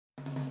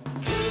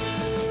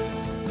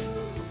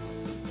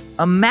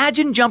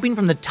Imagine jumping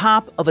from the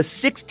top of a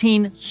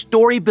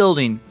 16-story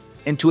building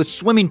into a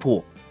swimming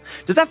pool.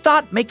 Does that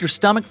thought make your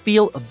stomach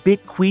feel a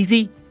bit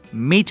queasy?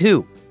 Me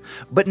too.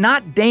 But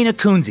not Dana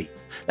Kunze.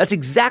 That's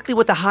exactly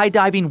what the high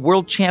diving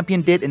world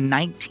champion did in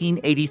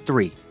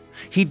 1983.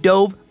 He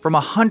dove from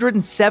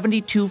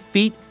 172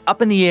 feet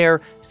up in the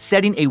air,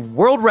 setting a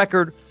world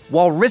record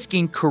while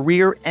risking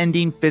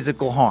career-ending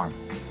physical harm.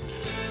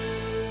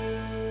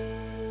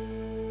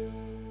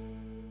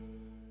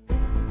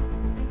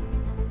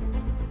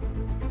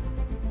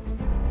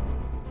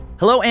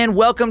 Hello and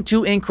welcome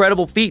to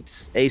Incredible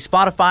Feats, a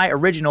Spotify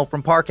original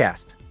from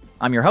Parcast.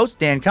 I'm your host,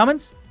 Dan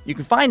Cummins. You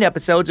can find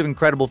episodes of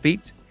Incredible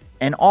Feats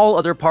and all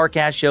other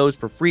Parcast shows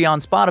for free on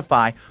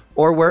Spotify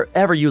or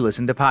wherever you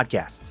listen to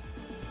podcasts.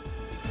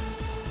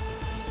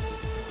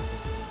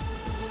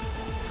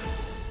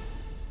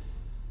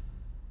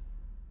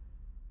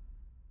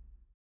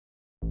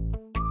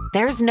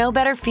 There's no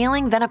better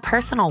feeling than a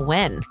personal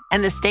win,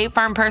 and the State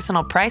Farm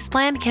Personal Price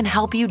Plan can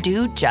help you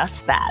do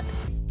just that.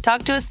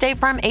 Talk to a State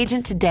Farm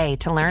agent today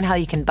to learn how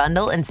you can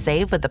bundle and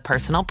save with the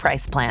Personal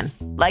Price Plan.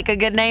 Like a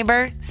good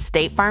neighbor,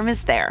 State Farm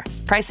is there.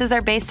 Prices are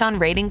based on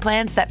rating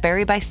plans that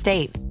vary by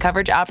state.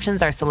 Coverage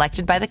options are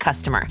selected by the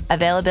customer.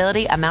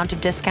 Availability, amount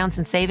of discounts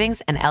and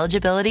savings, and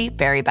eligibility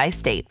vary by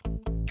state.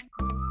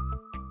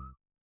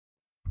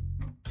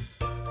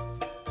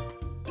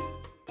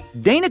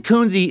 Dana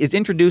Kunze is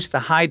introduced to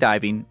high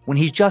diving when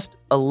he's just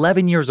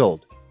 11 years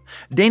old.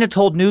 Dana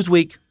told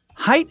Newsweek,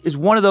 "Height is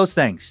one of those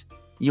things.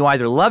 You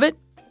either love it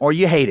or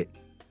you hate it."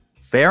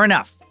 Fair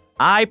enough.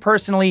 I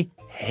personally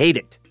hate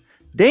it.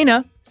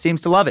 Dana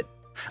seems to love it.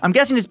 I'm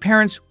guessing his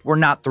parents were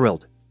not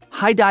thrilled.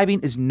 High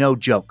diving is no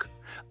joke.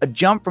 A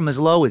jump from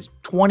as low as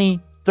 20,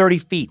 30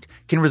 feet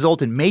can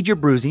result in major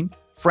bruising,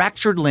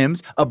 fractured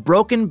limbs, a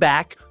broken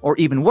back, or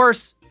even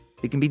worse,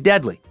 it can be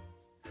deadly.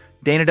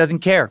 Dana doesn't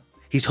care.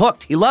 He's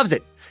hooked. He loves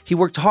it. He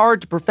worked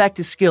hard to perfect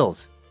his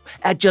skills.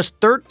 At just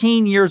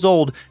 13 years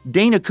old,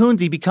 Dana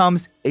Kunze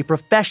becomes a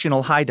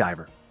professional high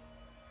diver.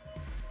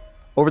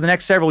 Over the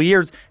next several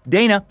years,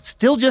 Dana,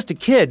 still just a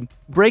kid,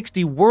 breaks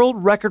the world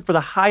record for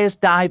the highest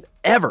dive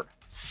ever,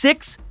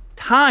 6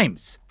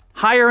 times.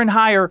 Higher and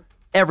higher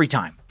every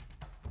time.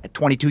 At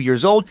 22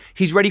 years old,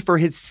 he's ready for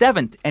his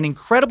 7th and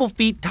incredible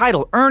feat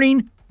title,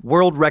 earning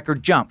world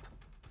record jump.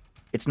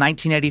 It's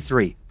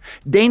 1983.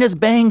 Dana's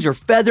bangs are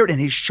feathered and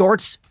his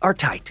shorts are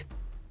tight.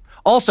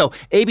 Also,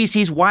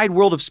 ABC's Wide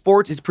World of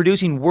Sports is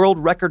producing world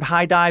record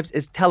high dives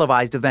as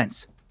televised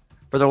events.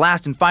 For their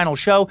last and final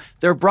show,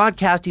 they're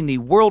broadcasting the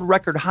World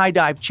Record High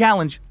Dive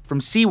Challenge from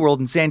SeaWorld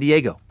in San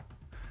Diego.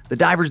 The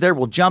divers there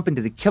will jump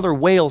into the killer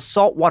whale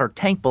saltwater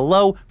tank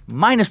below,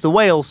 minus the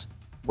whales,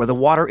 where the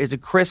water is a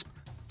crisp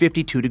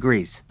 52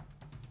 degrees.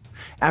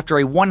 After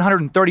a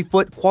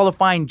 130-foot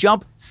qualifying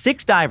jump,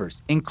 6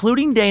 divers,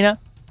 including Dana,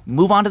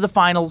 move on to the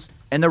finals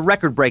and the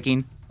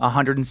record-breaking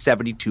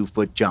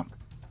 172-foot jump.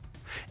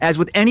 As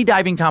with any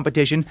diving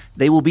competition,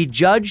 they will be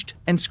judged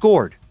and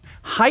scored.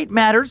 Height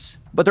matters,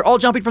 but they're all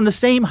jumping from the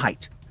same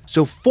height,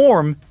 so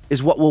form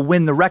is what will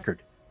win the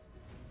record.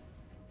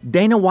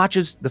 Dana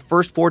watches the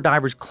first 4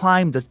 divers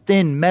climb the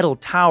thin metal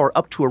tower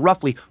up to a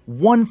roughly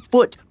 1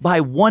 foot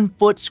by 1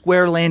 foot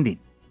square landing.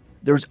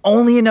 There's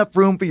only enough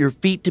room for your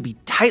feet to be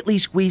tightly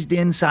squeezed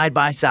in side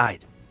by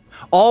side.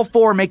 All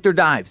 4 make their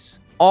dives.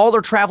 All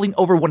are traveling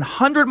over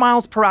 100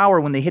 miles per hour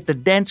when they hit the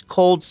dense,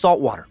 cold salt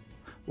water.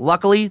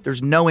 Luckily,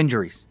 there's no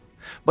injuries.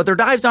 But their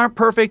dives aren't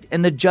perfect,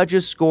 and the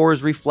judges'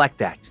 scores reflect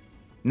that.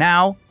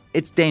 Now,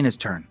 it's Dana's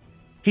turn.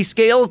 He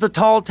scales the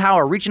tall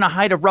tower, reaching a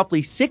height of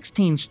roughly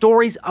 16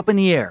 stories up in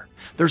the air.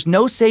 There's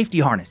no safety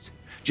harness.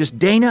 Just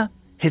Dana,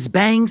 his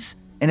bangs,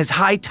 and his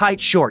high,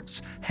 tight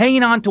shorts,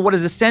 hanging on to what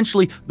is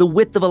essentially the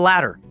width of a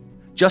ladder.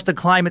 Just the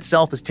climb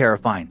itself is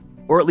terrifying,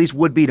 or at least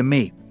would be to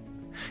me.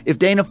 If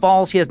Dana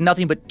falls, he has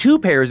nothing but 2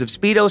 pairs of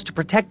Speedos to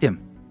protect him.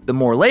 The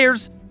more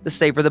layers, the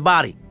safer the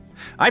body.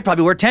 I'd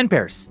probably wear 10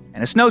 pairs,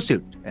 and a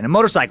snowsuit, and a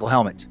motorcycle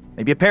helmet,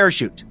 maybe a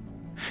parachute.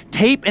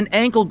 Tape and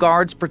ankle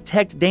guards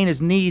protect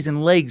Dana's knees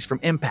and legs from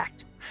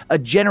impact. A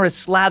generous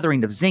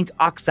slathering of zinc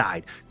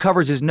oxide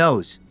covers his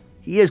nose.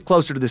 He is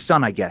closer to the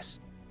sun, I guess.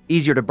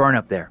 Easier to burn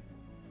up there.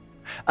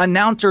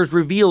 Announcers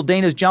reveal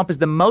Dana's jump is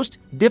the most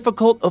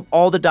difficult of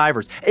all the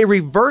divers, a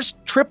reverse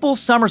triple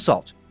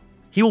somersault.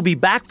 He will be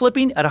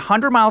backflipping at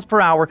 100 miles per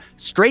hour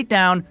straight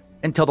down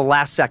until the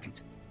last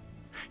second.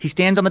 He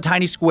stands on the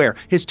tiny square,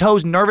 his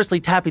toes nervously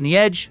tapping the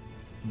edge.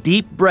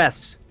 Deep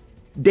breaths.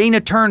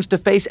 Dana turns to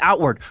face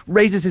outward,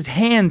 raises his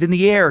hands in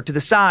the air to the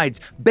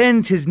sides,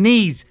 bends his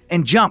knees,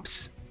 and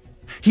jumps.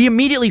 He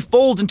immediately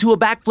folds into a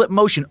backflip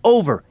motion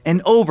over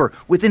and over.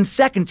 Within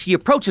seconds, he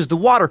approaches the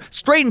water,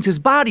 straightens his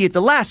body at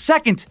the last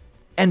second,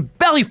 and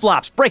belly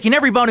flops, breaking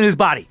every bone in his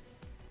body.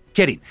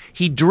 Kidding.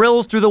 He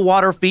drills through the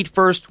water feet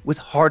first with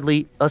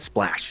hardly a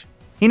splash.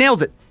 He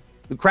nails it.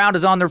 The crowd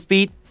is on their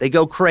feet. They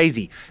go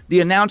crazy. The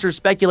announcers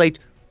speculate,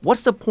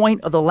 what's the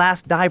point of the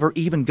last diver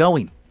even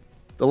going?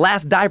 The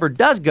last diver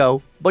does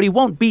go, but he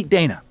won't beat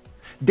Dana.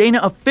 Dana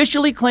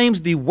officially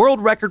claims the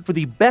world record for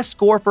the best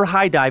score for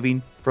high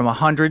diving from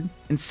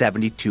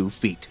 172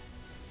 feet.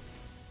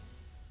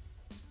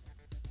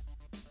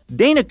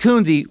 Dana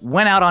Kunze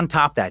went out on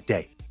top that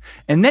day,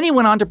 and then he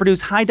went on to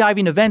produce high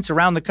diving events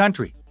around the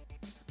country.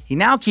 He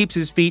now keeps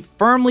his feet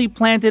firmly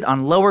planted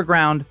on lower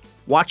ground,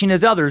 watching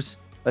as others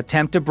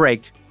attempt to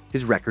break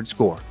his record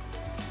score.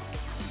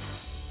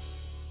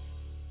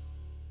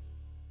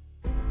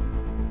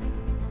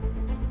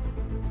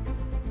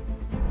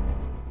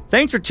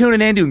 Thanks for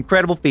tuning in to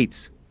Incredible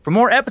Feats. For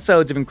more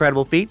episodes of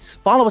Incredible Feats,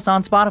 follow us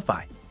on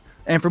Spotify.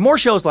 And for more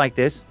shows like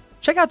this,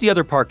 check out the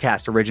other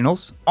Parcast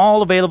originals,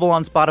 all available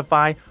on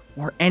Spotify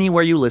or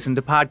anywhere you listen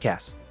to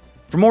podcasts.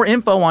 For more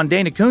info on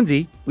Dana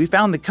Kunze, we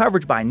found the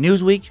coverage by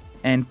Newsweek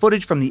and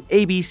footage from the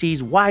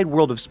ABC's Wide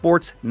World of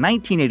Sports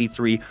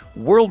 1983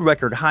 World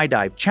Record High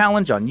Dive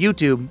Challenge on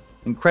YouTube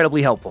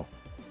incredibly helpful.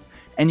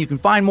 And you can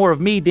find more of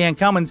me, Dan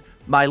Cummins,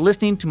 by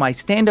listening to my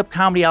stand-up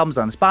comedy albums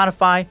on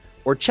Spotify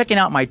or checking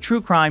out my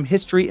true crime,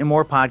 history, and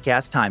more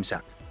podcast,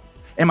 Timesuck,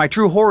 and my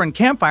true horror and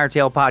campfire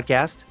tale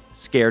podcast,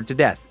 Scared to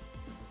Death.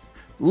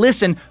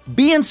 Listen,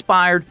 be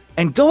inspired,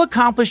 and go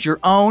accomplish your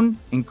own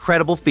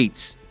incredible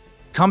feats.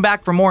 Come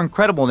back for more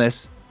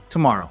incredibleness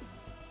tomorrow.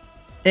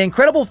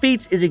 Incredible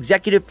Feats is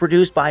executive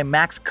produced by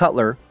Max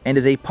Cutler and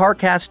is a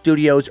Parcast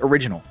Studios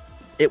original.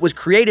 It was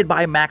created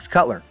by Max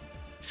Cutler.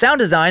 Sound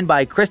design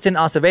by Kristen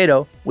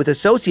Acevedo, with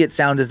associate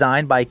sound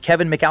design by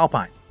Kevin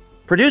McAlpine.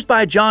 Produced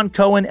by John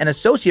Cohen and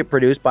associate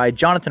produced by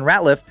Jonathan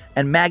Ratliff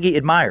and Maggie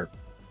Admire.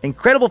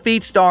 Incredible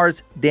Feats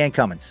stars Dan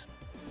Cummins.